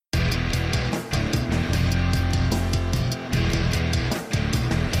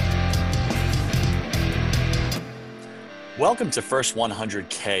Welcome to First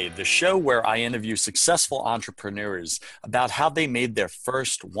 100K, the show where I interview successful entrepreneurs about how they made their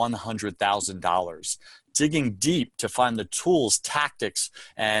first $100,000, digging deep to find the tools, tactics,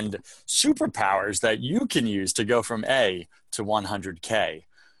 and superpowers that you can use to go from A to 100K.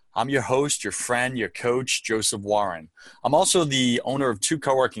 I'm your host, your friend, your coach, Joseph Warren. I'm also the owner of two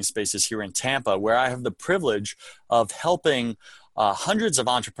co-working spaces here in Tampa, where I have the privilege of helping hundreds of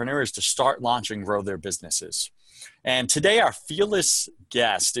entrepreneurs to start, launch, and grow their businesses. And today our fearless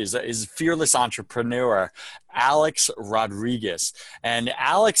guest is fearless entrepreneur, Alex Rodriguez. And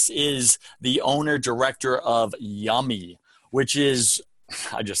Alex is the owner director of Yummy, which is,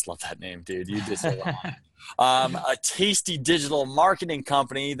 I just love that name, dude. You did so well. A tasty digital marketing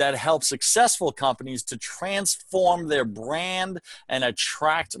company that helps successful companies to transform their brand and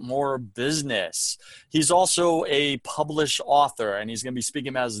attract more business. He's also a published author, and he's going to be speaking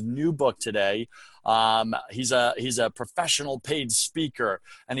about his new book today. He's a professional paid speaker,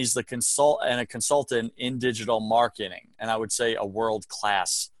 and he's a consultant in digital marketing, and I would say a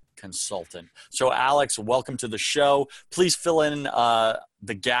world-class consultant. So Alex, welcome to the show. Please fill in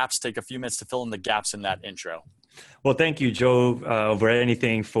the gaps. Take a few minutes to fill in the gaps in that intro. Well, thank you, Joe, over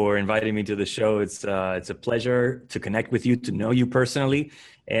anything for inviting me to the show. It's a pleasure to connect with you, to know you personally,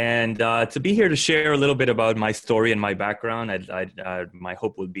 and to be here to share a little bit about my story and my background. My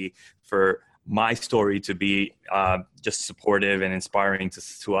hope would be for my story to be just supportive and inspiring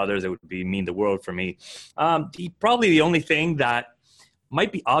to others. It would mean the world for me. Probably the only thing that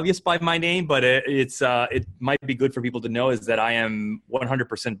might be obvious by my name, but it might be good for people to know is that I am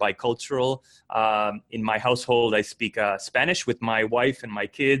 100% bicultural. In my household, I speak Spanish with my wife and my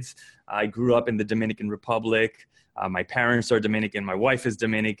kids. I grew up in the Dominican Republic. My parents are Dominican. My wife is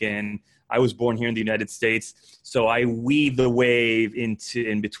Dominican. I was born here in the United States. So I weave the wave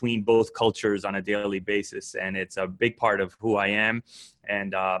in between both cultures on a daily basis. And it's a big part of who I am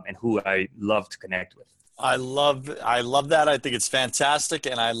and who I love to connect with. I love that. I think it's fantastic.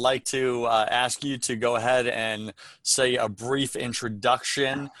 And I'd like to ask you to go ahead and say a brief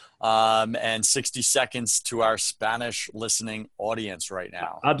introduction and 60 seconds to our Spanish listening audience right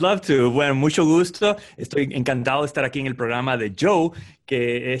now. I'd love to. Bueno, mucho gusto. Estoy encantado de estar aquí en el programa de Joe,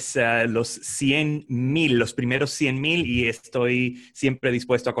 que es los primeros 100,000, y estoy siempre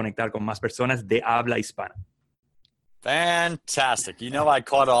dispuesto a conectar con más personas de habla hispana. Fantastic. You know, I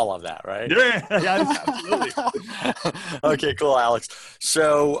caught all of that, right? Yeah, absolutely. Okay, cool, Alex.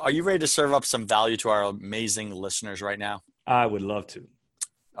 So are you ready to serve up some value to our amazing listeners right now? I would love to.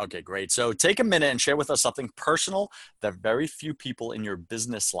 Okay, great. So take a minute and share with us something personal that very few people in your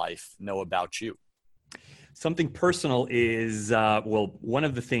business life know about you. Something personal is, one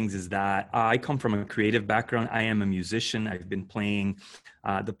of the things is that I come from a creative background. I am a musician. I've been playing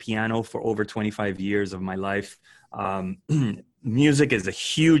the piano for over 25 years of my life. Music is a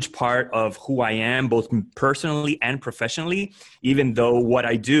huge part of who I am, both personally and professionally, even though what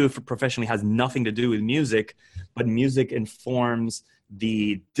I do for professionally has nothing to do with music, but music informs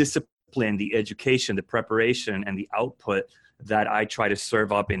the discipline, the education, the preparation, and the output that I try to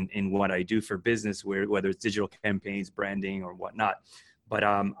serve up in what I do for business, whether it's digital campaigns, branding, or whatnot. But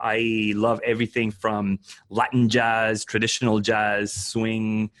I love everything from Latin jazz, traditional jazz,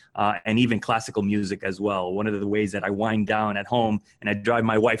 swing, and even classical music as well. One of the ways that I wind down at home and I drive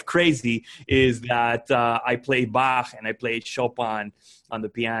my wife crazy is that I play Bach and I play Chopin on the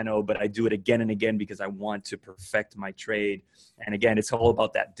piano, but I do it again and again because I want to perfect my trade. And again, it's all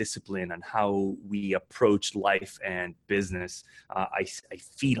about that discipline and how we approach life and business. I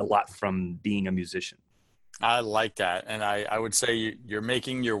feed a lot from being a musician. I like that. And I would say you're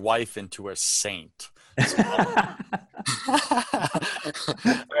making your wife into a saint. All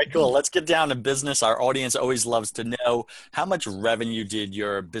right, cool. Let's get down to business. Our audience always loves to know, how much revenue did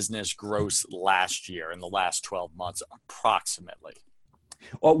your business gross last year, in the last 12 months, approximately?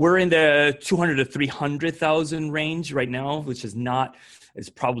 Well, we're in the 200 to 300,000 range right now, which is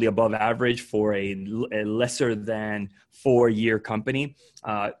probably above average for a lesser than 4-year company.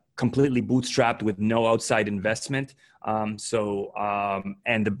 Completely bootstrapped with no outside investment. And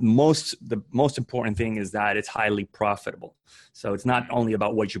the most important thing is that it's highly profitable. So it's not only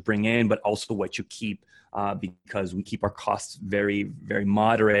about what you bring in, but also what you keep, because we keep our costs very, very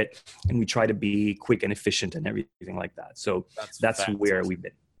moderate, and we try to be quick and efficient and everything like that. So that's where we've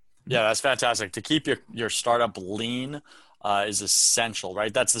been. Yeah, that's fantastic. To keep your startup lean is essential,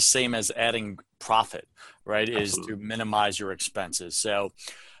 right? That's the same as adding profit, right? Absolutely. Is to minimize your expenses. So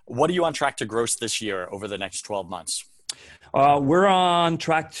what are you on track to gross this year over the next 12 months? We're on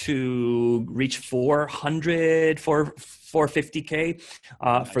track to reach 450K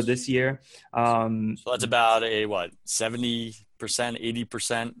for Nice. this year. So that's about a what, 70%,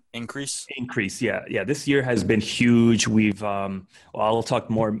 80% increase? Increase, yeah, yeah. This year has been huge. Well, I'll talk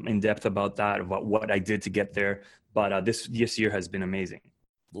more in depth about that, about what I did to get there. But this year has been amazing.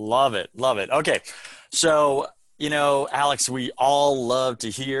 Love it. Love it. Okay. So, Alex, we all love to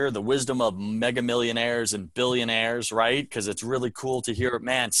hear the wisdom of mega millionaires and billionaires, right? Because it's really cool to hear,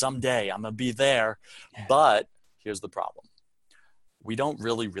 man, someday I'm going to be there. But here's the problem. We don't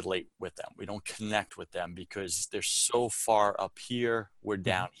really relate with them. We don't connect with them because they're so far up here, we're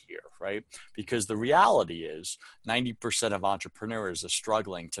down here, right? Because the reality is 90% of entrepreneurs are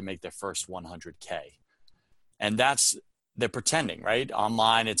struggling to make their first 100K. And they're pretending, right?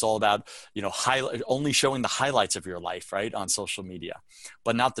 Online, it's all about, only showing the highlights of your life, right? On social media,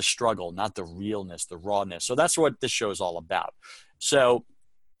 but not the struggle, not the realness, the rawness. So that's what this show is all about. So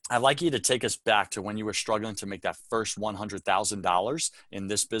I'd like you to take us back to when you were struggling to make that first $100,000 in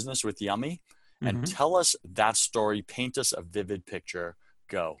this business with Yummy, and Mhm. tell us that story. Paint us a vivid picture.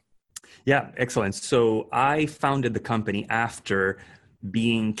 Go. Yeah, excellent. So I founded the company after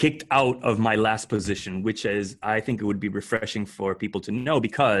being kicked out of my last position, which is, I think it would be refreshing for people to know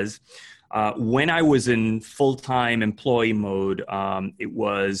because when I was in full-time employee mode, it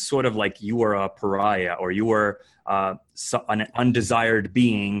was sort of like you were a pariah or you were an undesired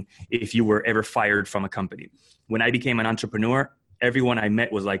being if you were ever fired from a company. When I became an entrepreneur, everyone I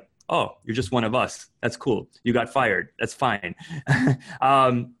met was like, oh, you're just one of us. That's cool. You got fired. That's fine.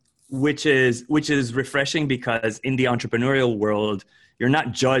 Which is refreshing because in the entrepreneurial world, you're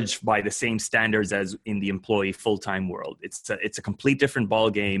not judged by the same standards as in the employee full-time world. It's a complete different ball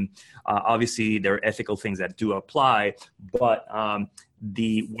game. Obviously, there are ethical things that do apply, but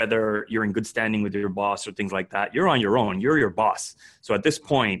whether you're in good standing with your boss or things like that, you're on your own. You're your boss. So at this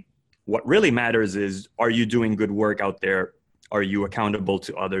point, what really matters is, are you doing good work out there? Are you accountable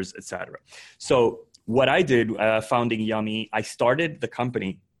to others, etc.? So what I did founding Yummy, I started the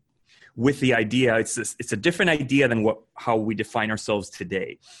company with the idea, it's a different idea than how we define ourselves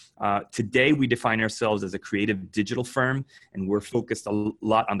today. Today, we define ourselves as a creative digital firm, and we're focused a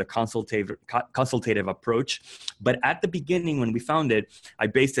lot on the consultative approach. But at the beginning, when we founded, I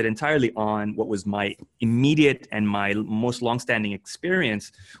based it entirely on what was my immediate and my most longstanding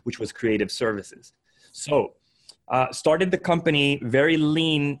experience, which was creative services. So started the company very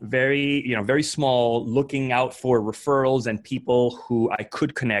lean, very small, looking out for referrals and people who I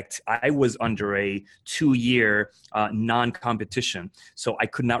could connect. I was under a 2-year non-competition, so I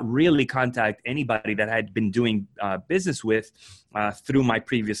could not really contact anybody that I had been doing business with through my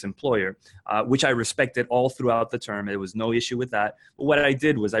previous employer, which I respected all throughout the term. There was no issue with that. But what I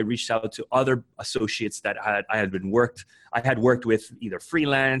did was I reached out to other associates that I had worked with either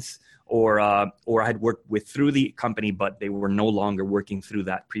freelance or I had worked with through the company, but they were no longer working through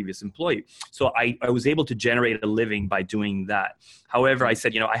that previous employee. So I was able to generate a living by doing that. However, I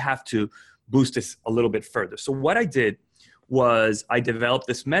said, I have to boost this a little bit further. So what I did was I developed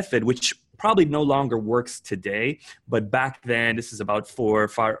this method, which probably no longer works today, but back then, this is about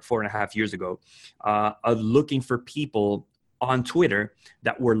 4.5 years ago, of looking for people on Twitter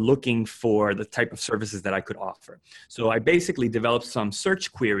that were looking for the type of services that I could offer. So I basically developed some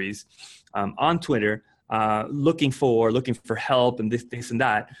search queries on Twitter, looking for help and this and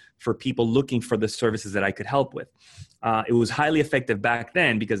that for people looking for the services that I could help with. It was highly effective back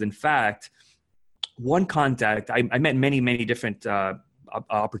then because, in fact, one contact, I met many different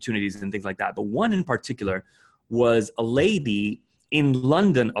opportunities and things like that, but one in particular was a lady in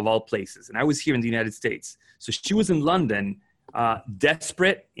London, of all places, and I was here in the United States. So she was in London,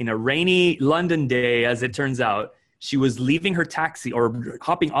 desperate in a rainy London day, as it turns out. She was leaving her taxi or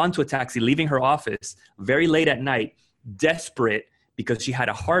hopping onto a taxi, leaving her office very late at night, desperate because she had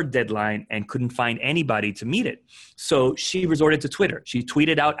a hard deadline and couldn't find anybody to meet it. So she resorted to Twitter. She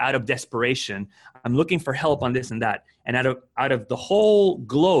tweeted out of desperation, I'm looking for help on this and that. And out of the whole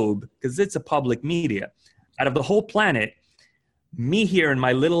globe, because it's a public media, out of the whole planet, me here in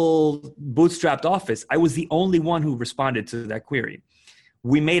my little bootstrapped office, I was the only one who responded to that query.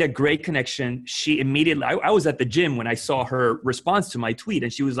 We made a great connection. She immediately, I was at the gym when I saw her response to my tweet,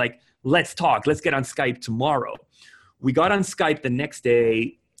 and she was like, let's talk. Let's get on Skype tomorrow. We got on Skype the next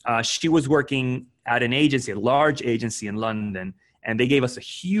day. She was working at an agency, a large agency in London, and they gave us a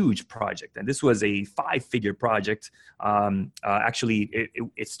huge project. And this was a 5-figure project. Actually,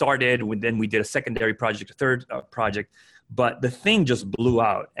 it started when then we did a secondary project, a third project, but the thing just blew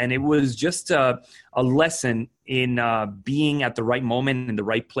out. And it was just a lesson in being at the right moment in the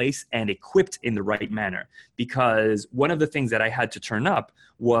right place and equipped in the right manner. Because one of the things that I had to turn up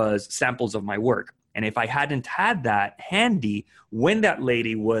was samples of my work. And if I hadn't had that handy when that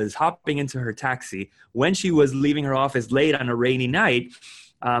lady was hopping into her taxi, when she was leaving her office late on a rainy night,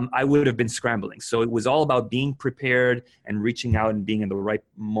 I would have been scrambling. So it was all about being prepared and reaching out and being in the right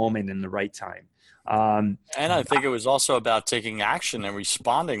moment and the right time. And I think it was also about taking action and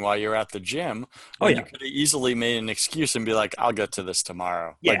responding while you're at the gym. You could have easily made an excuse and be like, I'll get to this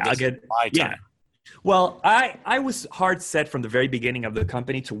tomorrow. Yeah, I'll get my time. Yeah. Well, I was hard set from the very beginning of the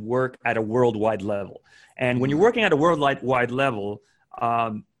company to work at a worldwide level. And when you're working at a worldwide level,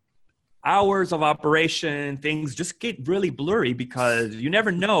 hours of operation, things just get really blurry because you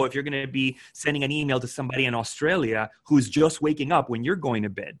never know if you're going to be sending an email to somebody in Australia who's just waking up when you're going to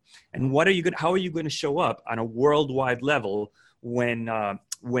bed. And how are you going to show up on a worldwide level when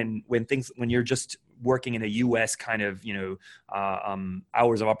you're just working in a US kind of,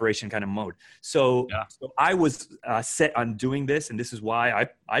 hours of operation kind of mode. So I was set on doing this. And this is why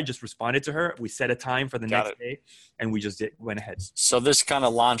I just responded to her. We set a time for the next day and we just went ahead. So this kind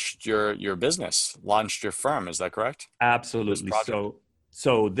of launched your business, launched your firm. Is that correct? Absolutely.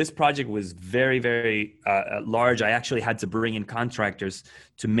 So this project was very, very large. I actually had to bring in contractors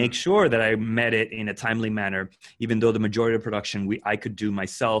to make sure that I met it in a timely manner, even though the majority of production I could do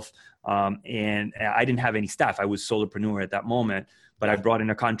myself. And I didn't have any staff. I was solopreneur at that moment, but I brought in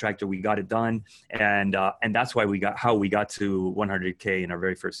a contractor. We got it done. And that's why we got to 100K in our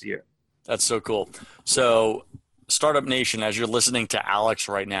very first year. That's so cool. So Startup Nation, as you're listening to Alex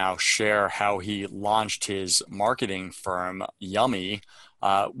right now share how he launched his marketing firm, Yummy,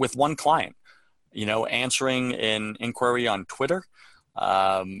 with one client, answering an inquiry on Twitter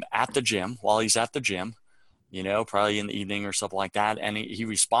at the gym while he's at the gym, probably in the evening or something like that. And he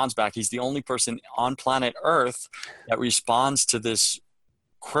responds back. He's the only person on planet Earth that responds to this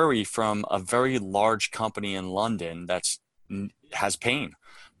query from a very large company in London has pain.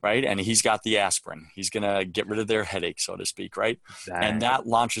 Right. And he's got the aspirin. He's going to get rid of their headache, so to speak. Right. Exactly. And that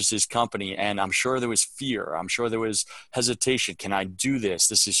launches his company. And I'm sure there was fear. I'm sure there was hesitation. Can I do this?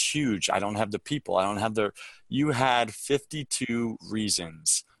 This is huge. I don't have the people. You had 52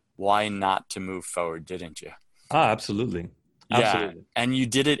 reasons why not to move forward, didn't you? Oh, absolutely. Yeah, and you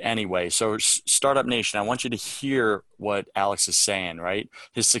did it anyway. So Startup Nation, I want you to hear what Alex is saying, right?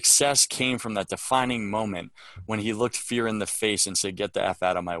 His success came from that defining moment when he looked fear in the face and said, get the F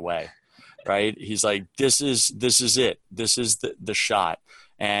out of my way, right? He's like, this is it. This is the shot.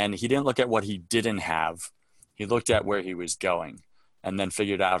 And he didn't look at what he didn't have. He looked at where he was going and then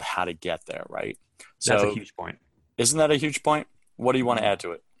figured out how to get there, right? That's a huge point. Isn't that a huge point? What do you want to add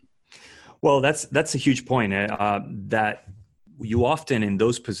to it? Well, that's a huge point that you often in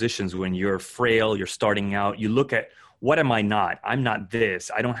those positions when you're frail, you're starting out, you look at what am I not? I'm not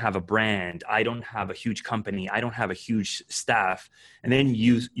this. I don't have a brand. I don't have a huge company. I don't have a huge staff. And then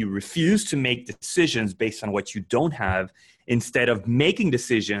you refuse to make decisions based on what you don't have instead of making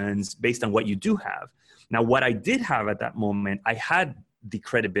decisions based on what you do have. Now, what I did have at that moment, I had the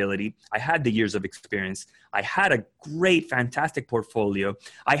credibility. I had the years of experience. I had a great, fantastic portfolio.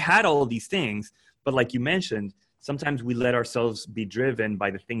 I had all of these things. But like you mentioned, sometimes we let ourselves be driven by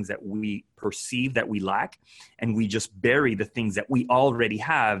the things that we perceive that we lack, and we just bury the things that we already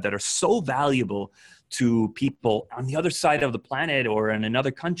have that are so valuable to people on the other side of the planet or in another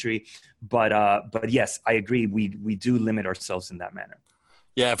country. But yes, I agree. We do limit ourselves in that manner.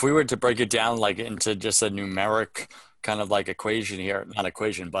 Yeah, if we were to break it down like into just a numeric kind of like equation here, not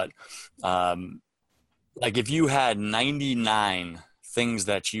equation, but like if you had 99 things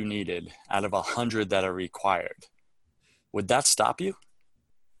that you needed out of 100 that are required, would that stop you?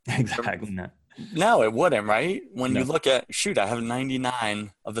 Exactly not. No, it wouldn't, right? When you look at, shoot, I have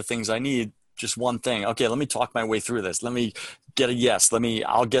 99 of the things I need, just one thing. Okay, let me talk my way through this. Let me get a yes.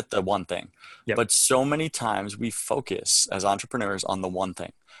 I'll get the one thing. Yep. But so many times we focus as entrepreneurs on the one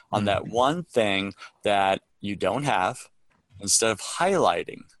thing, on that one thing that you don't have, instead of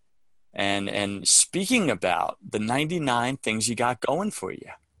highlighting and speaking about the 99 things you got going for you.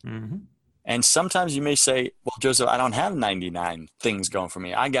 Mm-hmm. And sometimes you may say, well, Joseph, I don't have 99 things going for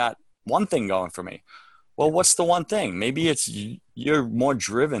me. I got one thing going for me. Well, what's the one thing? Maybe it's you're more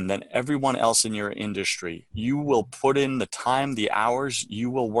driven than everyone else in your industry. You will put in the time, the hours. You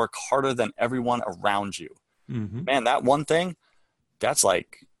will work harder than everyone around you. Mm-hmm. Man, that one thing, that's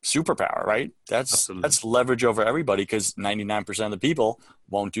like superpower, right? Absolutely. That's leverage over everybody because 99% of the people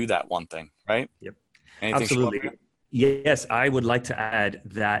won't do that one thing, right? Yep. Anything short of Absolutely. Yes, I would like to add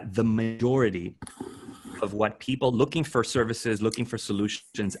that the majority of what people looking for services, looking for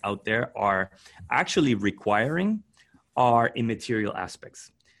solutions out there are actually requiring are immaterial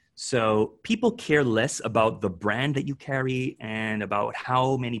aspects. So people care less about the brand that you carry and about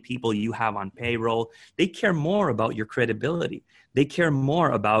how many people you have on payroll. They care more about your credibility. They care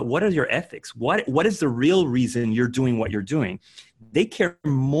more about what are your ethics? What is the real reason you're doing what you're doing? They care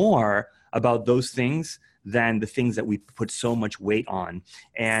more about those things than the things that we put so much weight on.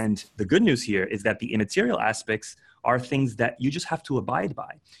 And the good news here is that the immaterial aspects are things that you just have to abide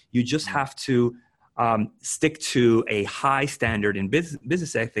by. You just have to stick to a high standard in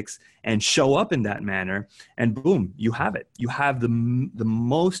business ethics and show up in that manner, and boom, you have it. You have the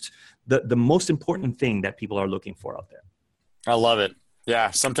most important thing that people are looking for out there. I love it.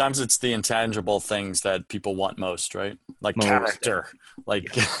 Yeah, sometimes it's the intangible things that people want most, right? Like Most. character, like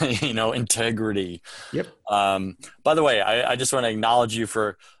integrity. Yep. By the way, I just want to acknowledge you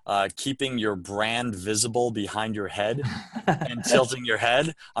for keeping your brand visible behind your head and tilting your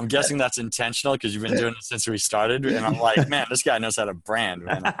head. I'm guessing that's intentional because you've been doing it since we started. And I'm like, man, this guy knows how to brand,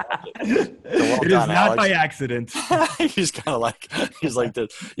 man. So well It done, is not Alex. by accident. He's kind of like, he's like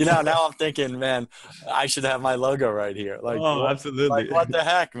this. Now I'm thinking, man, I should have my logo right here. Like, Oh, absolutely. Like, what the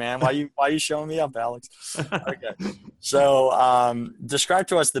heck, man? Why you showing me up, Alex? Okay. So describe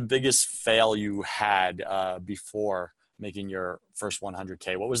to us the biggest fail you had before making your first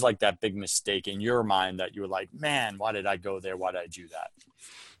 100K. What was like that big mistake in your mind that you were like, man, why did I go there? Why did I do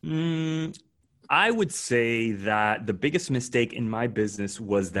that? I would say that the biggest mistake in my business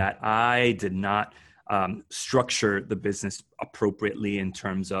was that I did not structure the business appropriately in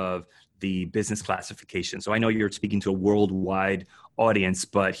terms of the business classification. So I know you're speaking to a worldwide audience,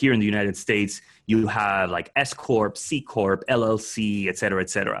 but here in the United States, you have like S Corp, C Corp, LLC, et cetera, et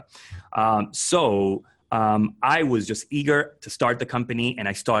cetera. I was just eager to start the company, and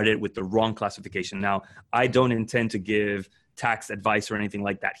I started with the wrong classification. Now, I don't intend to give tax advice or anything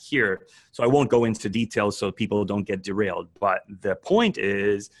like that here, so I won't go into details so people don't get derailed. But the point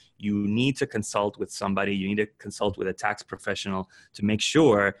is, you need to consult with somebody. You need to consult with a tax professional to make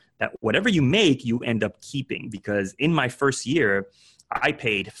sure that whatever you make, you end up keeping. Because in my first year, I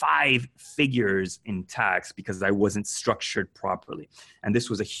paid 5 figures in tax because I wasn't structured properly. And this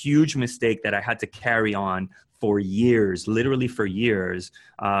was a huge mistake that I had to carry on for years, literally for years,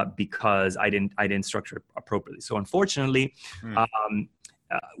 because I didn't structure it appropriately. So unfortunately,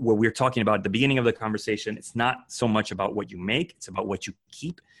 what we're talking about at the beginning of the conversation, it's not so much about what you make, it's about what you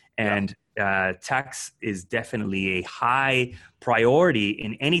keep. And tax is definitely a high priority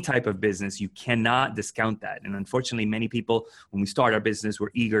in any type of business. You cannot discount that. And unfortunately, many people, when we start our business,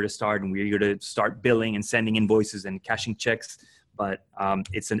 we're eager to start and we're eager to start billing and sending invoices and cashing checks. But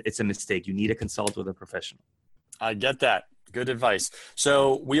it's a mistake. You need to consult with a professional. I get that. Good advice.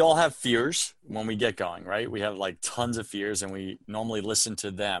 So we all have fears when we get going, right? We have like tons of fears, and we normally listen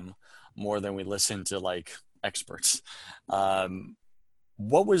to them more than we listen to like experts.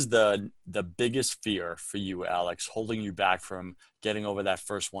 What was the biggest fear for you, Alex, holding you back from getting over that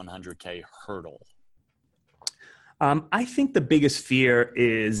first 100K hurdle? I think the biggest fear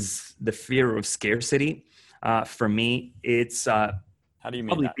is the fear of scarcity. For me, it's how do you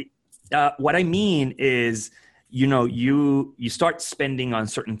mean that? What I mean is, you start spending on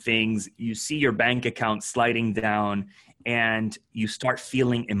certain things, you see your bank account sliding down, and you start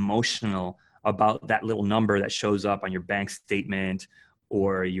feeling emotional about that little number that shows up on your bank statement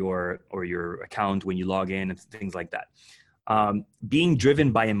or your account when you log in and things like that. Being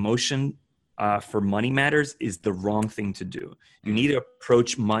driven by emotion for money matters is the wrong thing to do. You need to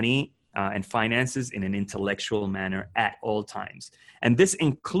approach money and finances in an intellectual manner at all times. And this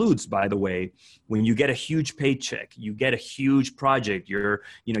includes, by the way, when you get a huge paycheck, you get a huge project, you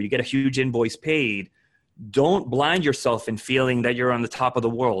get a huge invoice paid. Don't blind yourself in feeling that you're on the top of the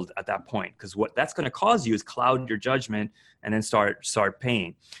world at that point, because what that's going to cause you is cloud your judgment and then start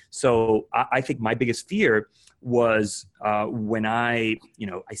paying. So I think my biggest fear was when I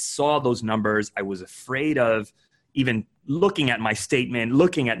saw those numbers. I was afraid of even looking at my statement,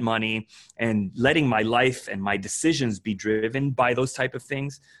 looking at money, and letting my life and my decisions be driven by those type of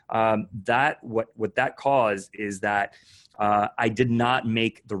things. What that caused is that I did not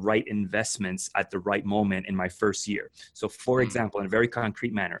make the right investments at the right moment in my first year. So for example, in a very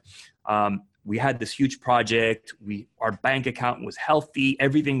concrete manner, we had this huge project. Our bank account was healthy.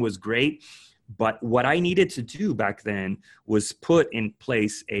 Everything was great. But what I needed to do back then was put in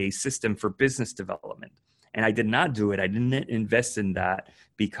place a system for business development. And I did not do it. I didn't invest in that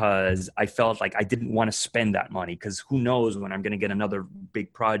because I felt like I didn't want to spend that money, because who knows when I'm going to get another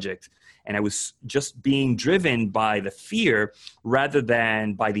big project. And I was just being driven by the fear rather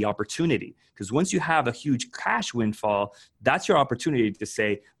than by the opportunity. Because once you have a huge cash windfall, that's your opportunity to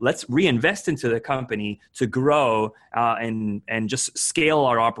say, let's reinvest into the company to grow and just scale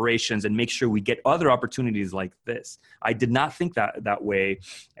our operations and make sure we get other opportunities like this. I did not think that way.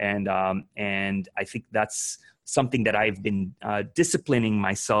 And I think that's something that I've been disciplining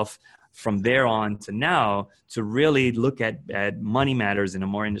myself from there on to now, to really look at money matters in a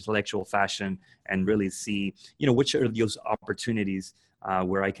more intellectual fashion and really see, which are those opportunities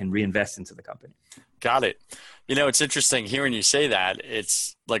where I can reinvest into the company. Got it. It's interesting hearing you say that.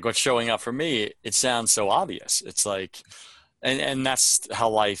 It's like what's showing up for me. It sounds so obvious. It's like, and that's how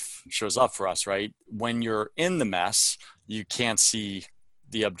life shows up for us, right? When you're in the mess, you can't see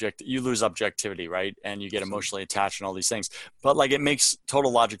you lose objectivity, right? And you get emotionally attached and all these things. But like, it makes total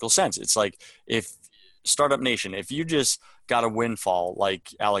logical sense. It's like, if Startup Nation, if you just got a windfall, like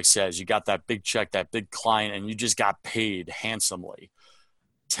Alex says, you got that big check, that big client, and you just got paid handsomely,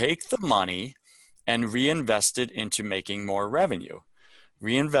 take the money and reinvest it into making more revenue.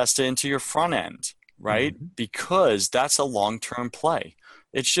 Reinvest it into your front end, right? Mm-hmm. Because that's a long-term play.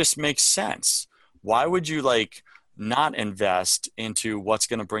 It just makes sense. Why would you not invest into what's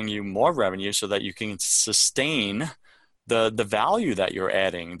going to bring you more revenue so that you can sustain the value that you're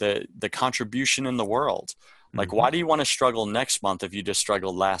adding, the contribution in the world? Mm-hmm. Why do you want to struggle next month if you just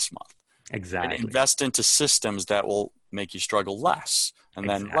struggled last month? Exactly. And invest into systems that will make you struggle less, and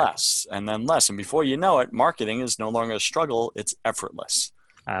then less, and then less. And before you know it, marketing is no longer a struggle. It's effortless.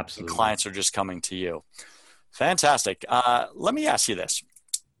 Absolutely. And clients are just coming to you. Fantastic. Let me ask you this.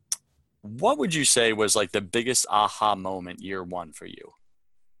 What would you say was the biggest aha moment year one for you?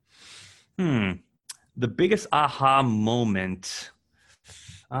 The biggest aha moment.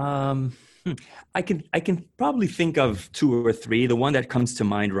 I can probably think of two or three. The one that comes to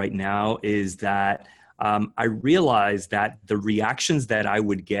mind right now is that I realized that the reactions that I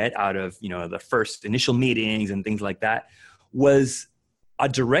would get out of the first initial meetings and things like that was a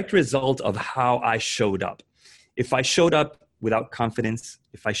direct result of how I showed up. If I showed up without confidence,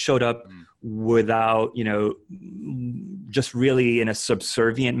 if I showed up without, just really in a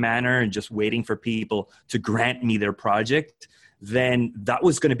subservient manner and just waiting for people to grant me their project, then that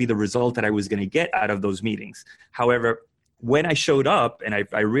was going to be the result that I was going to get out of those meetings. However, when I showed up, and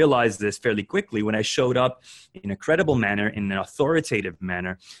I realized this fairly quickly, when I showed up in a credible manner, in an authoritative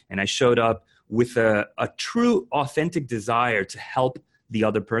manner, and I showed up with a true, authentic desire to help the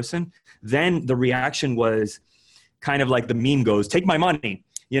other person, then the reaction was kind of like the meme goes, take my money.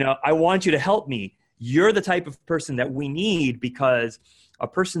 I want you to help me. You're the type of person that we need, because a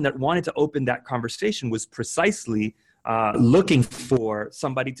person that wanted to open that conversation was precisely looking for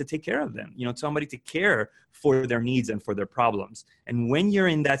somebody to take care of them, somebody to care for their needs and for their problems. And when you're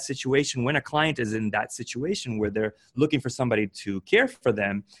in that situation, when a client is in that situation where they're looking for somebody to care for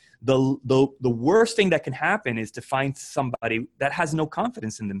them, the worst thing that can happen is to find somebody that has no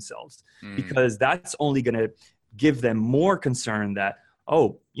confidence in themselves, because that's only going to give them more concern that,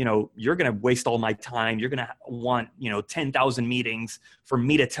 you're going to waste all my time. You're going to want, 10,000 meetings for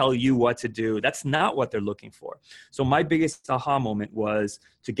me to tell you what to do. That's not what they're looking for. So my biggest aha moment was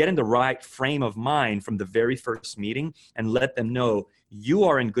to get in the right frame of mind from the very first meeting and let them know you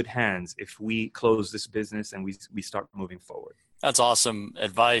are in good hands if we close this business and we start moving forward. That's awesome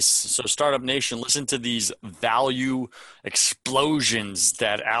advice. So Startup Nation, listen to these value explosions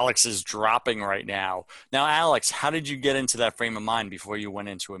that Alex is dropping right now. Now, Alex, how did you get into that frame of mind before you went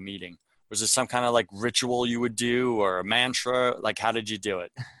into a meeting? Was there some kind of ritual you would do or a mantra? How did you do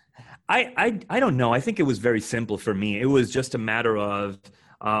it? I don't know. I think it was very simple for me. It was just a matter of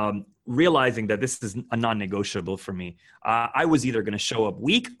realizing that this is a non-negotiable for me. I was either going to show up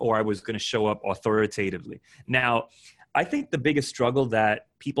weak or I was going to show up authoritatively. Now, I think the biggest struggle that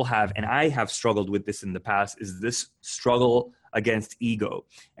people have, and I have struggled with this in the past, is this struggle against ego.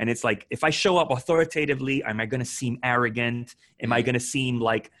 And it's if I show up authoritatively, am I going to seem arrogant? Am I going to seem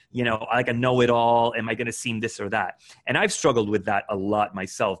like a know-it-all? Am I going to seem this or that? And I've struggled with that a lot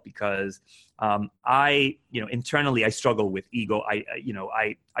myself, because internally I struggle with ego.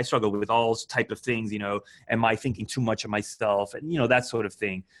 I struggle with all type of things, am I thinking too much of myself? And, that sort of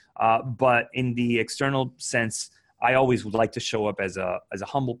thing. But in the external sense, I always would like to show up as a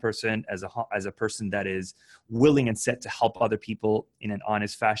humble person, as a person that is willing and set to help other people in an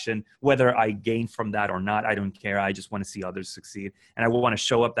honest fashion. Whether I gain from that or not, I don't care. I just want to see others succeed, and I want to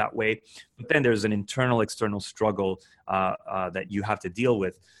show up that way. But then there's an internal, external struggle that you have to deal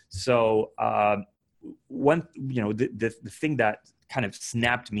with. So the thing that kind of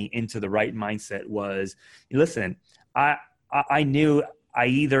snapped me into the right mindset was, listen, I knew I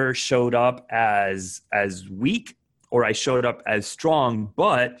either showed up as weak or I showed up as strong,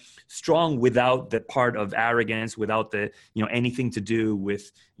 but strong without the part of arrogance, without the, anything to do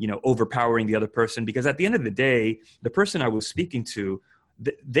with, overpowering the other person. Because at the end of the day, the person I was speaking to,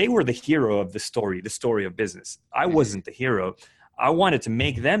 they were the hero of the story of business. I wasn't the hero. I wanted to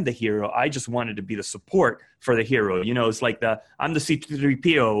make them the hero. I just wanted to be the support for the hero. It's like I'm the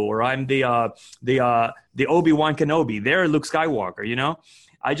C-3PO, or I'm the Obi-Wan Kenobi. They're Luke Skywalker,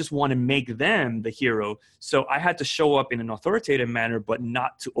 I just want to make them the hero. So I had to show up in an authoritative manner, but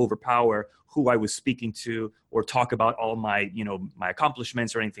not to overpower who I was speaking to or talk about all my, my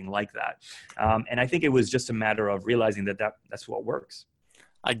accomplishments or anything like that. And I think it was just a matter of realizing that's what works.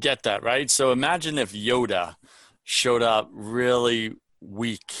 I get that, right? So imagine if Yoda showed up really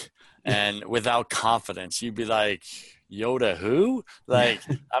weak and without confidence. You'd be like, Yoda who? Like,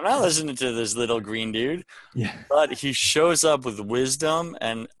 I'm not listening to this little green dude. Yeah. But he shows up with wisdom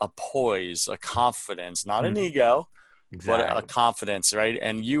and a poise, a confidence, not an ego, exactly. but a confidence, right?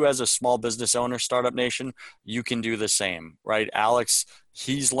 And you as a small business owner, Startup Nation, you can do the same, right? Alex,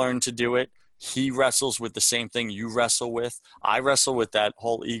 he's learned to do it. He wrestles with the same thing you wrestle with. I wrestle with that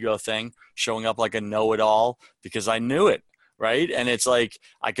whole ego thing, showing up like a know-it-all because I knew it, right? And it's like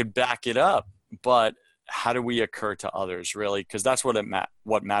I could back it up, but how do we occur to others, really? Because that's what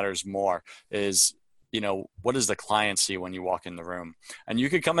what matters more is, what does the client see when you walk in the room? And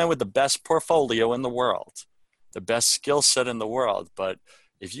you could come in with the best portfolio in the world, the best skill set in the world, but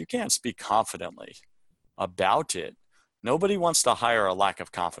if you can't speak confidently about it, nobody wants to hire a lack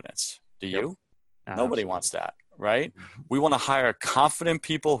of confidence. Do you? Yep. Nobody wants that, right? We want to hire confident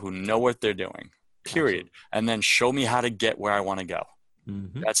people who know what they're doing, period. Absolutely. And then show me how to get where I want to go.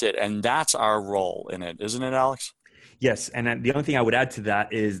 Mm-hmm. That's it. And that's our role in it, isn't it, Alex? Yes. And the only thing I would add to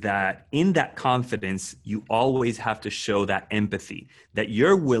that is that in that confidence, you always have to show that empathy, that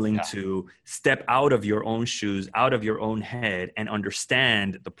you're willing to step out of your own shoes, out of your own head, and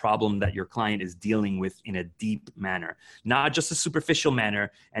understand the problem that your client is dealing with in a deep manner, not just a superficial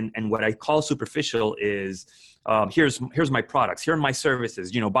manner. And what I call superficial is, here's my products, here are my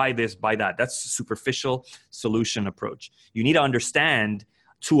services, buy this, buy that. That's superficial solution approach. You need to understand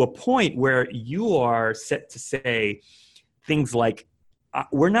to a point where you are set to say things like,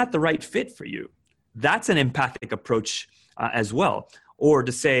 we're not the right fit for you. That's an empathic approach as well. Or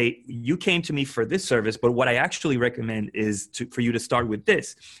to say, you came to me for this service, but what I actually recommend is for you to start with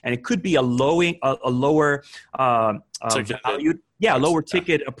this. And it could be a lower valued, lower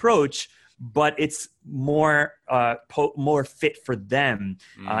ticket approach, but it's more fit for them.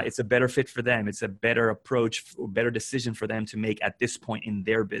 It's a better fit for them. It's a better approach, better decision for them to make at this point in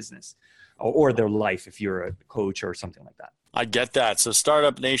their business or their life if you're a coach or something like that. I get that. So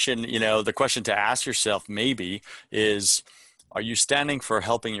Startup Nation, the question to ask yourself maybe is, are you standing for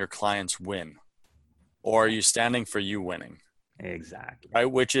helping your clients win? Or are you standing for you winning? Exactly. Right?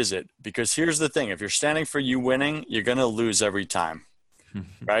 Which is it? Because here's the thing. If you're standing for you winning, you're going to lose every time.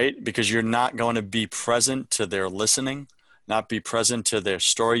 Right? Because you're not going to be present to their listening, not be present to their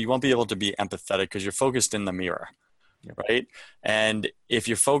story. You won't be able to be empathetic because you're focused in the mirror, right? And if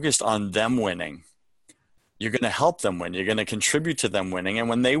you're focused on them winning, you're going to help them win. You're going to contribute to them winning. And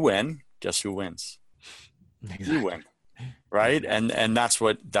when they win, guess who wins? Exactly. You win, right? And that's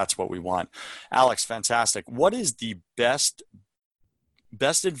what we want. Alex, fantastic. What is the best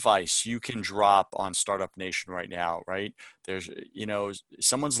advice you can drop on Startup Nation right now, right? There's,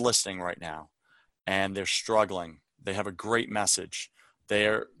 someone's listening right now and they're struggling. They have a great message.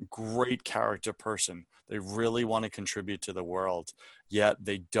 They're a great character person. They really want to contribute to the world, yet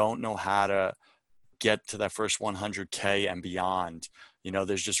they don't know how to get to that first 100K and beyond.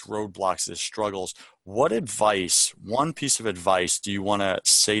 There's just roadblocks, there's struggles. What advice, one piece of advice do you want to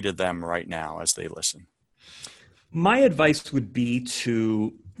say to them right now as they listen? My advice would be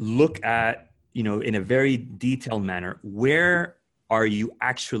to look at, in a very detailed manner, where are you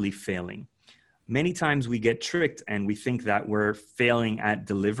actually failing? Many times we get tricked and we think that we're failing at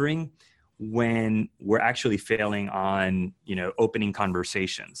delivering when we're actually failing on, opening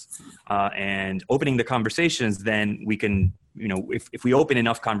conversations. And opening the conversations, then we can, if we open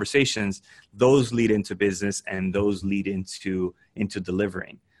enough conversations, those lead into business and those lead into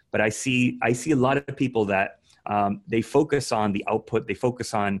delivering. But I see a lot of people that they focus on the output. They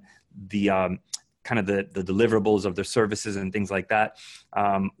focus on the kind of the deliverables of their services and things like that.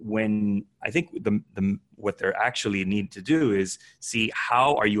 When I think what they're actually need to do is see,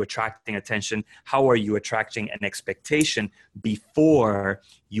 how are you attracting attention? How are you attracting an expectation before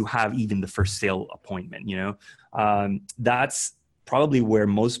you have even the first sale appointment? That's probably where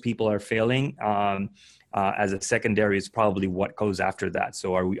most people are failing. As a secondary is probably what goes after that.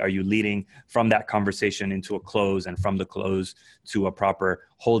 So are you leading from that conversation into a close, and from the close to a proper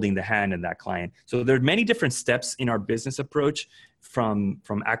holding the hand of that client? So there are many different steps in our business approach, from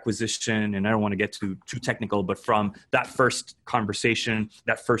acquisition, and I don't want to get too technical, but from that first conversation,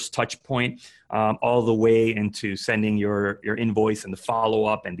 that first touch point, all the way into sending your invoice and the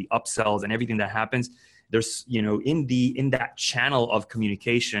follow-up and the upsells and everything that happens. There's, in that channel of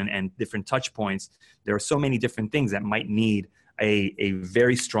communication and different touch points, there are so many different things that might need a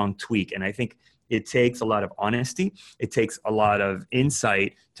very strong tweak. And I think it takes a lot of honesty. It takes a lot of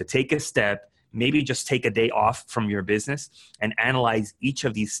insight to take a step, maybe just take a day off from your business and analyze each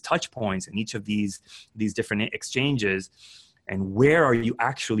of these touch points and each of these different exchanges, and where are you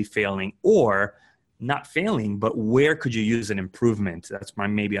actually failing, or not failing, but where could you use an improvement? That's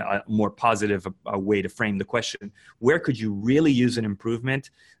maybe a more positive way to frame the question. Where could you really use an improvement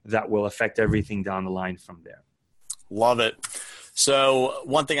that will affect everything down the line from there? Love it. So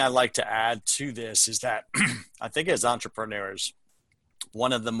one thing I'd like to add to this is that I think as entrepreneurs,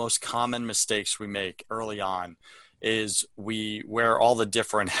 one of the most common mistakes we make early on is we wear all the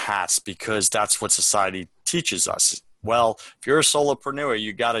different hats because that's what society teaches us. Well, if you're a solopreneur,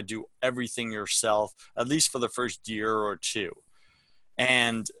 you got to do everything yourself, at least for the first year or two.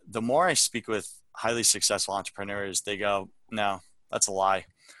 And the more I speak with highly successful entrepreneurs, they go, no, that's a lie.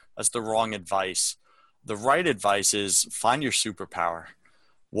 That's the wrong advice. The right advice is find your superpower.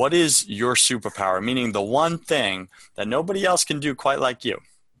 What is your superpower? Meaning the one thing that nobody else can do quite like you,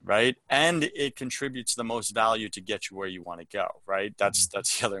 right? And it contributes the most value to get you where you want to go, right? That's the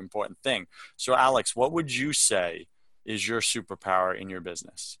other important thing. So Alex, what would you say is your superpower in your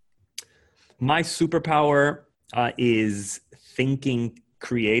business? My superpower is thinking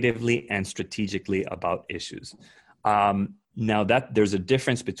creatively and strategically about issues. Now that there's a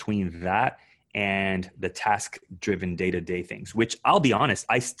difference between that and the task-driven day-to-day things, which I'll be honest,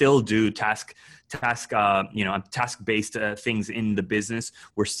 I still do task-based things in the business.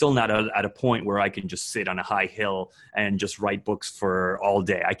 We're still not at a point where I can just sit on a high hill and just write books for all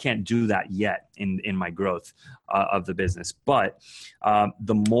day. I can't do that yet in my growth of the business. But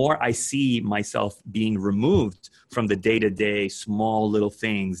the more I see myself being removed from the day-to-day small little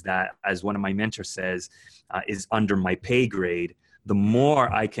things that, as one of my mentors says, is under my pay grade, the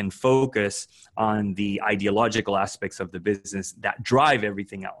more I can focus on the ideological aspects of the business that drive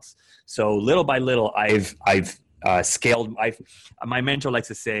everything else. So little by little, I've scaled. My mentor likes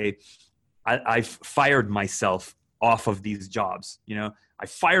to say, I've fired myself off of these jobs. I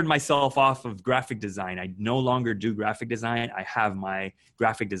fired myself off of graphic design. I no longer do graphic design. I have my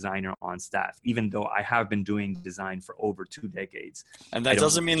graphic designer on staff, even though I have been doing design for over 2 decades. And that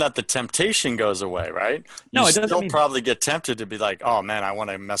doesn't mean that the temptation goes away, right? No, it doesn't. You'll probably get tempted to be like, oh man, I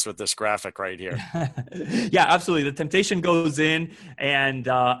want to mess with this graphic right here. Yeah, absolutely. The temptation goes in, and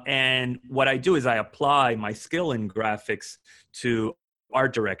what I do is I apply my skill in graphics to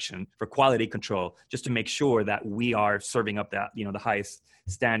art direction for quality control, just to make sure that we are serving up that, the highest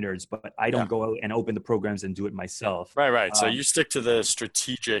standards, but I don't go out and open the programs and do it myself. Right. So you stick to the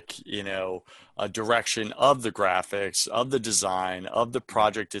strategic, direction of the graphics, of the design, of the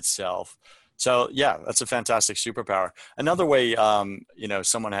project itself. So yeah, that's a fantastic superpower. Another way,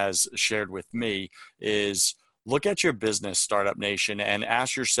 someone has shared with me is look at your business, Startup Nation, and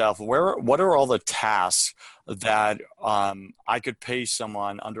ask yourself, what are all the tasks that I could pay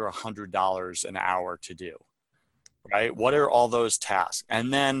someone under $100 an hour to do? Right? What are all those tasks?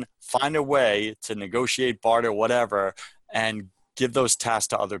 And then find a way to negotiate, barter, whatever, and give those tasks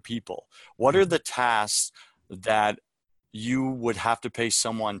to other people. What are the tasks that you would have to pay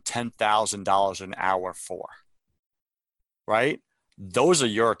someone $10,000 an hour for? Right? Those are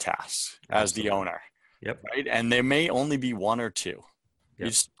your tasks as the owner. Yep. Right? And there may only be one or two. Yep.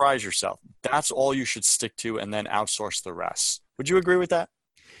 You surprise yourself. That's all you should stick to, and then outsource the rest. Would you agree with that?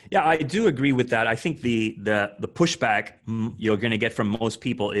 Yeah, I do agree with that. I think the pushback you're going to get from most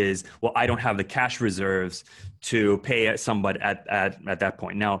people is, well, I don't have the cash reserves to pay somebody at that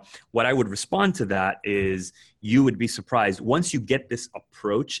point. Now, what I would respond to that is, you would be surprised. Once you get this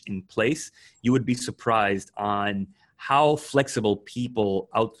approach in place, you would be surprised on how flexible people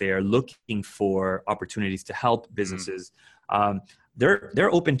out there looking for opportunities to help businesses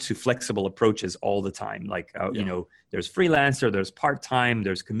They're open to flexible approaches all the time. Like, you know, there's freelancer, there's part-time,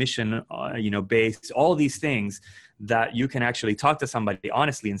 there's commission, you know, based, all these things that you can actually talk to somebody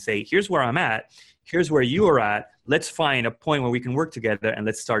honestly and say, here's where I'm at. Here's where you are at. Let's find a point where we can work together and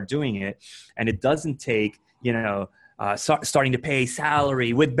let's start doing it. And it doesn't take, you know, starting to pay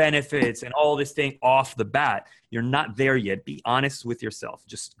salary with benefits and all this thing off the bat. You're not there yet. Be honest with yourself.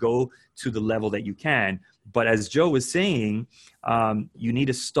 Just go to the level that you can. But as Joe was saying, you need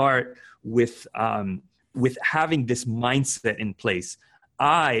to start with having this mindset in place.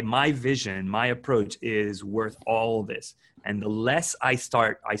 My vision, my approach is worth all this. And the less I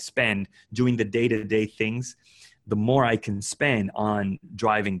spend doing the day-to-day things, the more I can spend on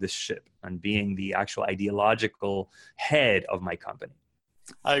driving this ship and being the actual ideological head of my company.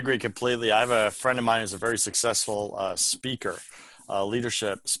 I agree completely. I have a friend of mine who's a very successful speaker,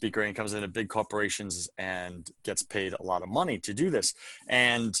 leadership speaker, and he comes into big corporations and gets paid a lot of money to do this.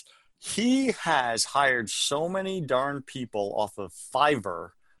 And he has hired so many darn people off of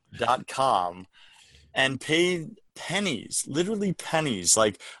Fiverr.com and paid pennies, literally pennies.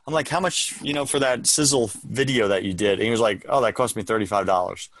 Like, I'm like, how much, you know, for that sizzle video that you did? And he was like, oh, that cost me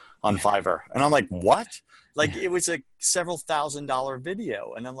 $35 on Fiverr. And I'm like, what? Like, it was a several $1,000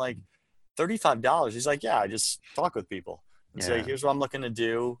 video. And I'm like, $35? He's like, yeah, I just talk with people and say, here's what I'm looking to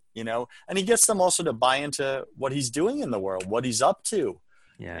do, you know, and he gets them also to buy into what he's doing in the world, what he's up to.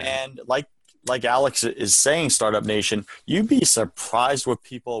 Yeah. And like Alex is saying, Startup Nation, you'd be surprised what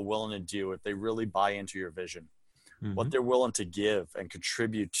people are willing to do if they really buy into your vision, what they're willing to give and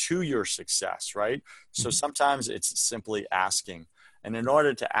contribute to your success, right? So sometimes it's simply asking. And in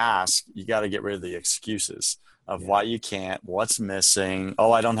order to ask, you got to get rid of the excuses of why you can't, what's missing.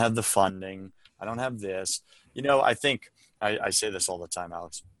 Oh, I don't have the funding. I don't have this. You know, I think I say this all the time,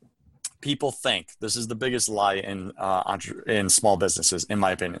 Alex. People think this is the biggest lie in small businesses, in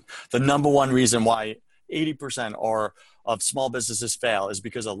my opinion. The number one reason why 80% of small businesses fail is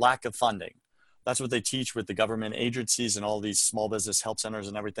because of lack of funding. That's what they teach with the government agencies and all these small business help centers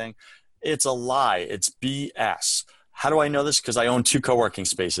and everything. It's a lie. It's BS. How do I know this? Because I own 2 co-working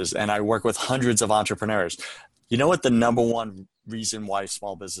spaces and I work with hundreds of entrepreneurs. You know what the number one reason why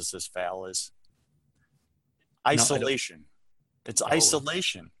small businesses fail is? Isolation. It's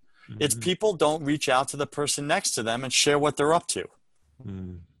isolation. It's people don't reach out to the person next to them and share what they're up to,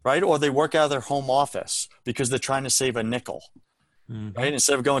 right? Or they work out of their home office because they're trying to save a nickel, right?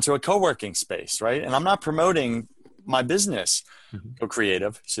 Instead of going to a co-working space, right? And I'm not promoting my business, Go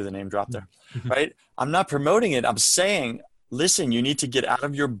Creative, see the name drop there, right? I'm not promoting it. I'm saying, listen, you need to get out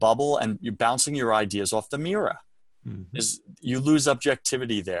of your bubble and you're bouncing your ideas off the mirror. Is you lose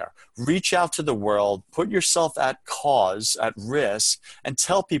objectivity there. Reach out to the world, put yourself at cause, at risk, and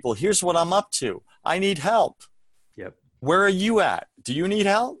tell people, here's what I'm up to. I need help. Yep. Where are you at? Do you need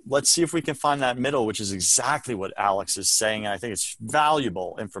help? Let's see if we can find that middle, which is exactly what Alex is saying. And I think it's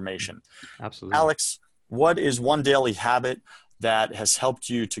valuable information. Absolutely. Alex, what is one daily habit that has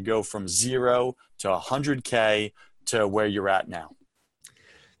helped you to go from 0 to 100K to where you're at now?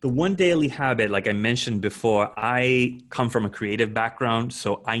 The one daily habit, like I mentioned before, I come from a creative background,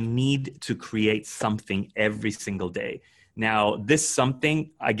 so I need to create something every single day. Now, this something,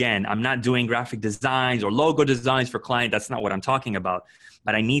 again, I'm not doing graphic designs or logo designs for clients. That's not what I'm talking about.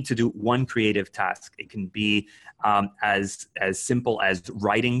 But I need to do one creative task. It can be as simple as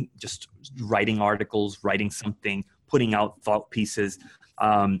writing, just writing articles, writing something, putting out thought pieces.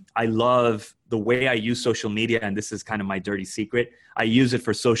 I love the way I use social media, and this is kind of my dirty secret. I use it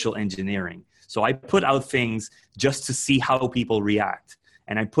for social engineering. So I put out things just to see how people react.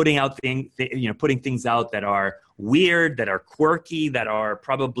 And I'm putting out putting things out that are weird, that are quirky, that are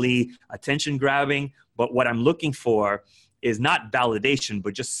probably attention grabbing. But what I'm looking for is not validation,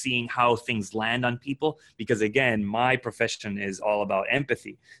 but just seeing how things land on people. Because again, my profession is all about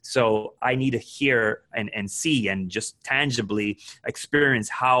empathy. So I need to hear and see and just tangibly experience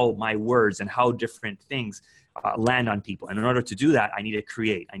how my words and how different things land on people. And in order to do that, I need to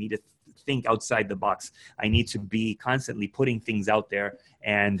create. I need to think outside the box. I need to be constantly putting things out there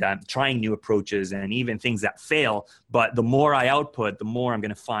and trying new approaches and even things that fail. But the more I output, the more I'm going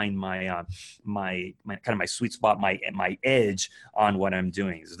to find my kind of my sweet spot, my edge on what I'm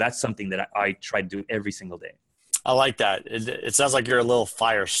doing. So that's something that I try to do every single day. I like that. It sounds like you're a little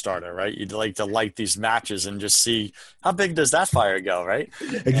fire starter, right? You'd like to light these matches and just see how big does that fire go, right?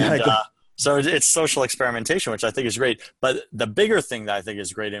 Exactly. And, so it's social experimentation, which I think is great. But the bigger thing that I think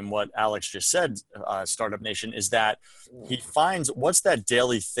is great in what Alex just said, Startup Nation, is that he finds what's that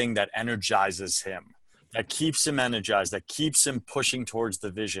daily thing that energizes him, that keeps him energized, that keeps him pushing towards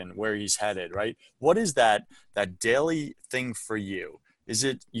the vision where he's headed, right? What is that daily thing for you? Is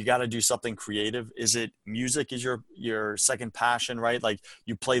it you got to do something creative? Is it music is your second passion, right? Like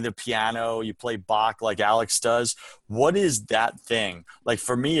you play the piano, you play Bach like Alex does. What is that thing? Like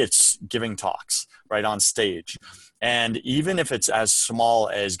for me, it's giving talks, right, on stage. And even if it's as small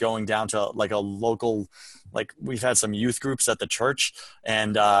as going down to like a local, like we've had some youth groups at the church,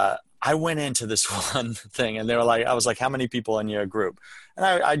 and I went into this one thing and they were like, I was like, how many people in your group? And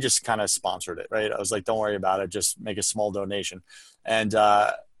I just kind of sponsored it, right? I was like, don't worry about it. Just make a small donation. And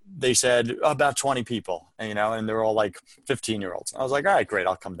they said about 20 people, and, and they were all like 15-year-olds. I was like, all right, great.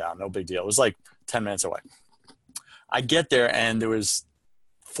 I'll come down. No big deal. It was like 10 minutes away. I get there and there was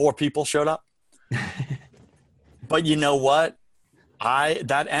 4 people showed up. But you know what?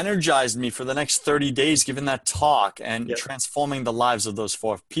 That energized me for the next 30 days, giving that talk and transforming the lives of those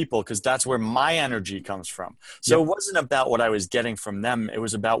 4 people, because that's where my energy comes from. So it wasn't about what I was getting from them. It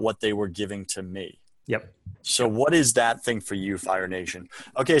was about what they were giving to me. Yep. So what is that thing for you, Fire Nation?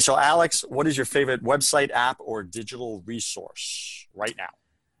 Okay, so Alex, what is your favorite website, app, or digital resource right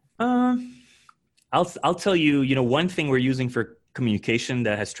now? I'll tell you, one thing we're using for communication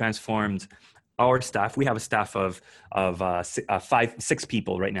that has transformed our staff. We have a staff of 6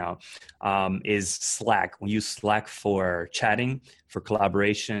 people right now. Is Slack. We use Slack for chatting, for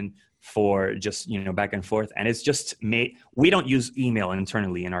collaboration, for just back and forth. And it's just we don't use email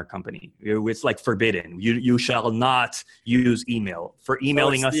internally in our company. It's like forbidden. You shall not use email. For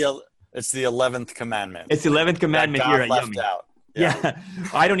emailing us. It's the 11th commandment. It's the 11th commandment here at Yummy. Out. Yeah.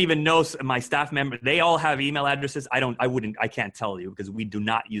 I don't even know my staff member. They all have email addresses. I can't tell you because we do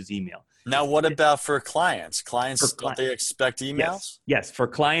not use email. Now, what about for clients? Don't they expect emails? Yes. For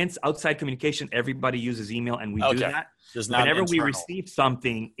clients, outside communication, everybody uses email, and we do that. Whenever we receive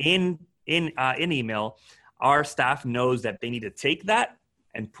something in email, our staff knows that they need to take that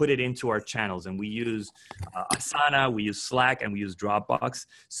and put it into our channels. And we use Asana, we use Slack, and we use Dropbox.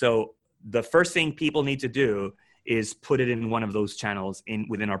 So the first thing people need to do is put it in one of those channels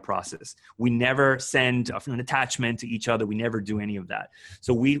within our process. We never send an attachment to each other. We never do any of that.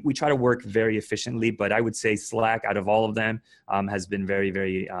 So we try to work very efficiently, but I would say Slack, out of all of them, has been very,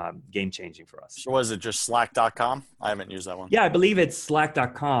 very game-changing for us. So was it just slack.com? I haven't used that one. Yeah, I believe it's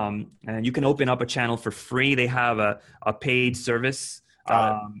slack.com, and you can open up a channel for free. They have a paid service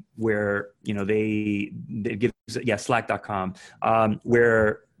where, they give, slack.com,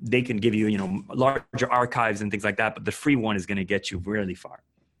 where they can give you, larger archives and things like that. But the free one is going to get you really far.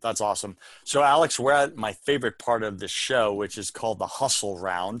 That's awesome. So Alex, we're at my favorite part of the show, which is called the hustle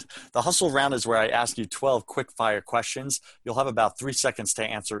round. The hustle round is where I ask you 12 quick fire questions. You'll have about 3 seconds to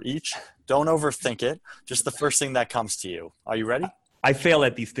answer each. Don't overthink it. Just the first thing that comes to you. Are you ready? I fail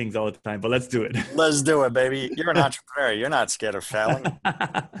at these things all the time, but let's do it. Let's do it, baby. You're an entrepreneur. You're not scared of failing.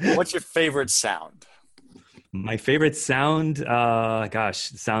 What's your favorite sound? My favorite sound,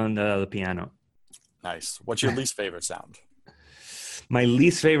 sound the piano. Nice. What's your least favorite sound? My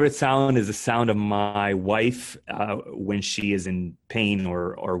least favorite sound is the sound of my wife when she is in pain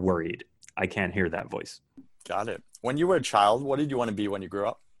or worried. I can't hear that voice. Got it. When you were a child, what did you want to be when you grew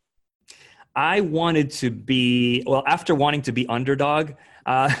up? I wanted to be, after wanting to be underdog,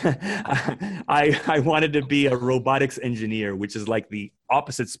 I wanted to be a robotics engineer, which is like the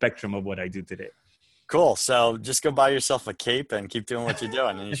opposite spectrum of what I do today. Cool. So just go buy yourself a cape and keep doing what you're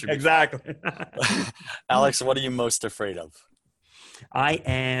doing. And you should be exactly. Alex, what are you most afraid of? I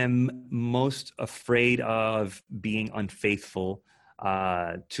am most afraid of being unfaithful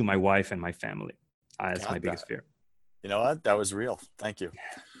to my wife and my family. That's my biggest fear. You know what? That was real. Thank you.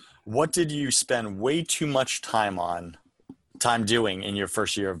 What did you spend way too much time doing in your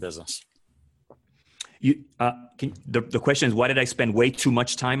first year of business? The question is, what did I spend way too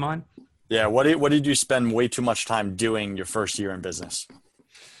much time on? Yeah. What did you spend way too much time doing your first year in business?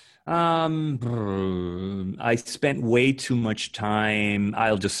 I spent way too much time,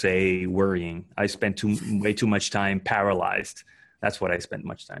 I'll just say, worrying. I spent way too much time paralyzed. That's what I spent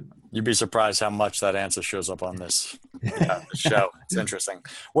much time on. You'd be surprised how much that answer shows up on this show. It's interesting.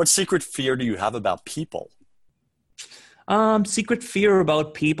 What secret fear do you have about people? Secret fear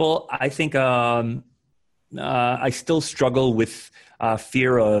about people, I think I still struggle with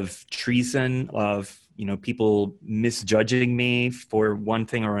fear of treason, of people misjudging me for one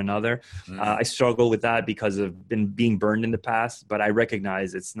thing or another. I struggle with that because of being burned in the past, but I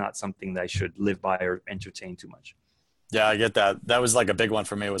recognize it's not something that I should live by or entertain too much. Yeah, I get that. That was like a big one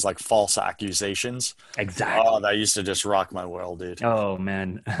for me. It was like false accusations. Exactly. Oh, that used to just rock my world, dude. Oh,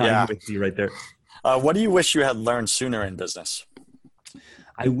 man. Yeah. I'm with you right there. What do you wish you had learned sooner in business?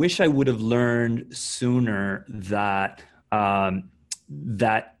 I wish I would have learned sooner that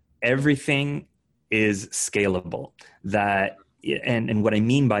that everything is scalable. And what I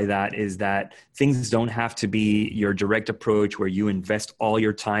mean by that is that things don't have to be your direct approach where you invest all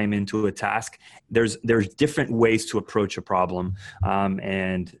your time into a task. There's different ways to approach a problem.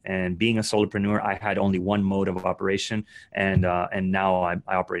 And being a solopreneur, I had only one mode of operation, and now I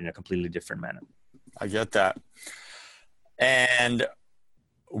operate in a completely different manner. I get that. And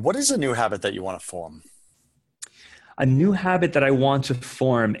what is a new habit that you want to form? A new habit that I want to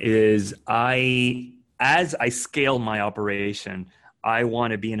form is as I scale my operation, I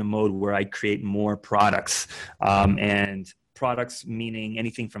want to be in a mode where I create more products, and products meaning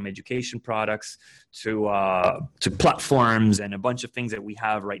anything from education products to platforms and a bunch of things that we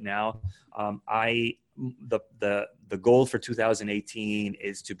have right now. The goal for 2018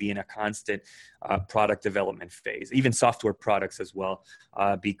 is to be in a constant product development phase, even software products as well.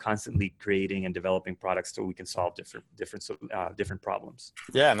 Be constantly creating and developing products so we can solve different problems.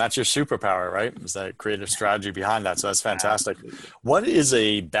 Yeah, and that's your superpower, right? Is that creative strategy behind that? So that's fantastic. What is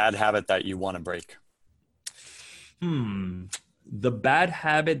a bad habit that you want to break? The bad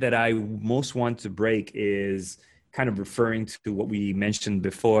habit that I most want to break is kind of referring to what we mentioned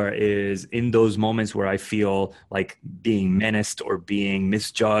before, is in those moments where I feel like being menaced or being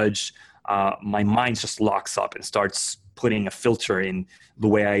misjudged, my mind just locks up and starts putting a filter in the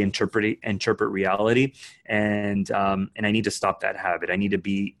way I interpret reality. And I need to stop that habit. I need to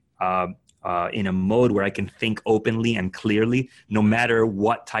be in a mode where I can think openly and clearly, no matter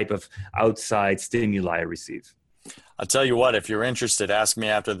what type of outside stimuli I receive. I'll tell you what, if you're interested, ask me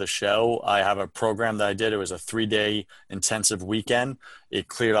after the show. I have a program that I did. It was a 3-day intensive weekend. It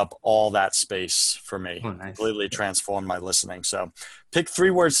cleared up all that space for me. Oh, nice. Completely transformed my listening. So pick 3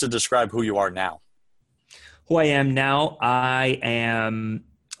 words to describe who you are now. Who I am now, I am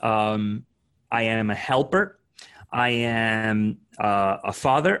a helper. I am a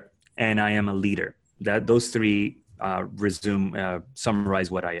father, and I am a leader. Those 3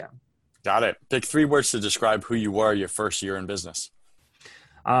 summarize what I am. Got it. Pick 3 words to describe who you were your first year in business.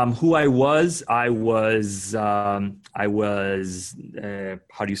 Who I was, how do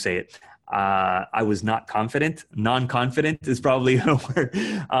you say it? I was not confident. Non-confident is probably a word.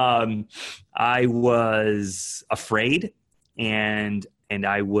 I was afraid, and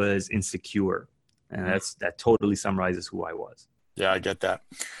I was insecure. And that totally summarizes who I was. Yeah, I get that.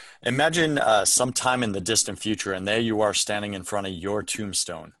 Imagine sometime in the distant future, and there you are standing in front of your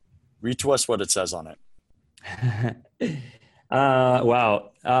tombstone. Read to us what it says on it.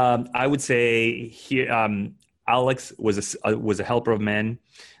 Wow. I would say here, Alex was a helper of men,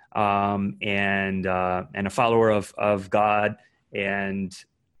 and a follower of God, and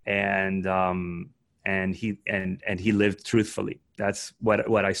he lived truthfully. That's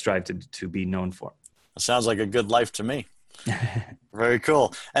what I strive to be known for. It sounds like a good life to me. Very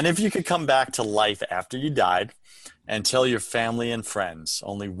cool. And if you could come back to life after you died and tell your family and friends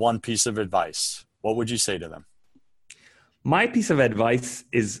only one piece of advice, what would you say to them? My piece of advice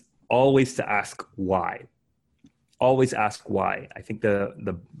is always to ask why. Always ask why. I think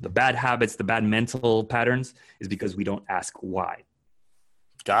the bad habits, the bad mental patterns is because we don't ask why.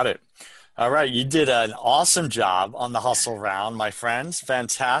 Got it. All right. You did an awesome job on the hustle round, my friends.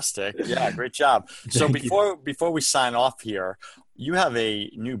 Fantastic. Yeah, great job. So before we sign off here, you have a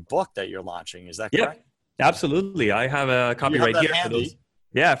new book that you're launching. Is that correct? Yeah, absolutely. I have a copy right here for those.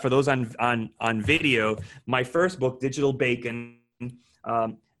 Yeah, for those on video. My first book, Digital Bacon.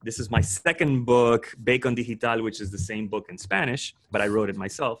 This is my second book, Bacon Digital, which is the same book in Spanish, but I wrote it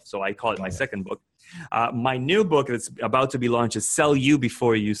myself, so I call it my second book. My new book that's about to be launched is Sell You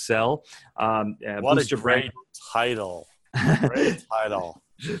Before You Sell. What a great title. Great title.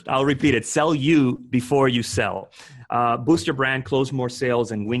 I'll repeat it. Sell You Before You Sell. Boost your brand, close more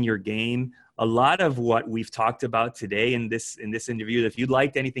sales, and win your game. A lot of what we've talked about today in this interview, if you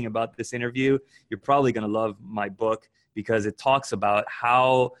liked anything about this interview, you're probably going to love my book, because it talks about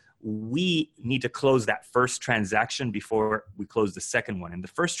how we need to close that first transaction before we close the second one. And the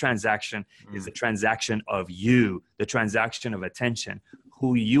first transaction is the transaction of you, the transaction of attention,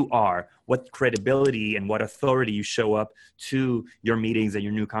 who you are, what credibility and what authority you show up to your meetings and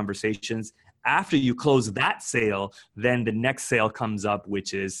your new conversations. After you close that sale, then the next sale comes up,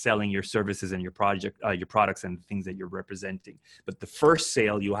 which is selling your services and your products and the things that you're representing. But the first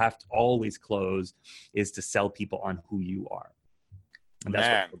sale you have to always close is to sell people on who you are. And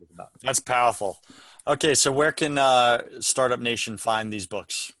that's what it's about. That's powerful. Okay, so where can Startup Nation find these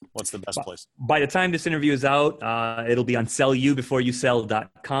books? What's the best place? By the time this interview is out, it'll be on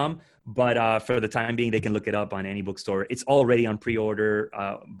sellyoubefore.com. But for the time being, they can look it up on any bookstore. It's already on pre-order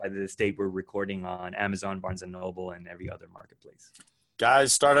by the date we're recording on Amazon, Barnes & Noble, and every other marketplace.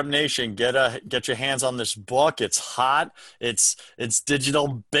 Guys, Startup Nation, get your hands on this book. It's hot. It's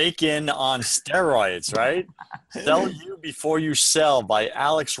digital bacon on steroids, right? Sell You Before You Sell by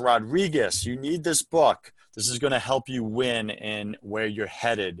Alex Rodriguez. You need this book. This is going to help you win in where you're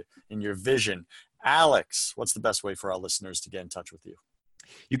headed in your vision. Alex, what's the best way for our listeners to get in touch with you?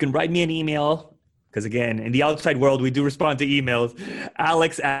 You can write me an email, because again, in the outside world, we do respond to emails,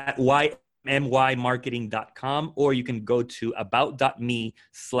 alex@ymymarketing.com, or you can go to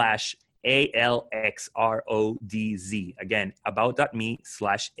about.me/ALXRODZ. Again,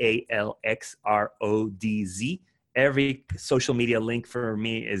 about.me/ALXRODZ. Every social media link for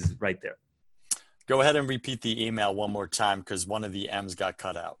me is right there. Go ahead and repeat the email one more time because one of the M's got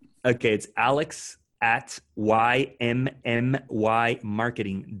cut out. Okay, it's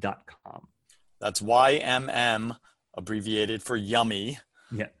alex@ymmymarketing.com. That's YMM, abbreviated for yummy.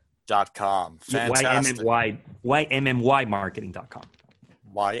 Yeah. .com. Fantastic. YMMYmarketing.com.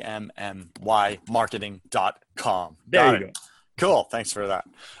 YMMYmarketing.com. There you go. Cool. Thanks for that.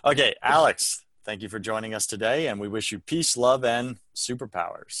 Okay, Alex, thank you for joining us today, and we wish you peace, love, and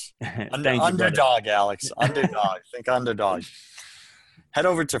superpowers. Underdog, Alex. Underdog. Think underdog. Head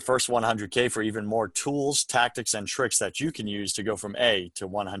over to First 100K for even more tools, tactics, and tricks that you can use to go from A to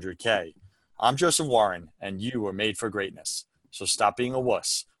 100K. I'm Joseph Warren, and you were made for greatness. So stop being a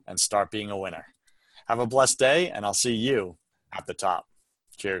wuss and start being a winner. Have a blessed day, and I'll see you at the top.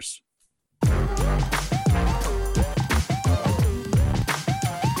 Cheers.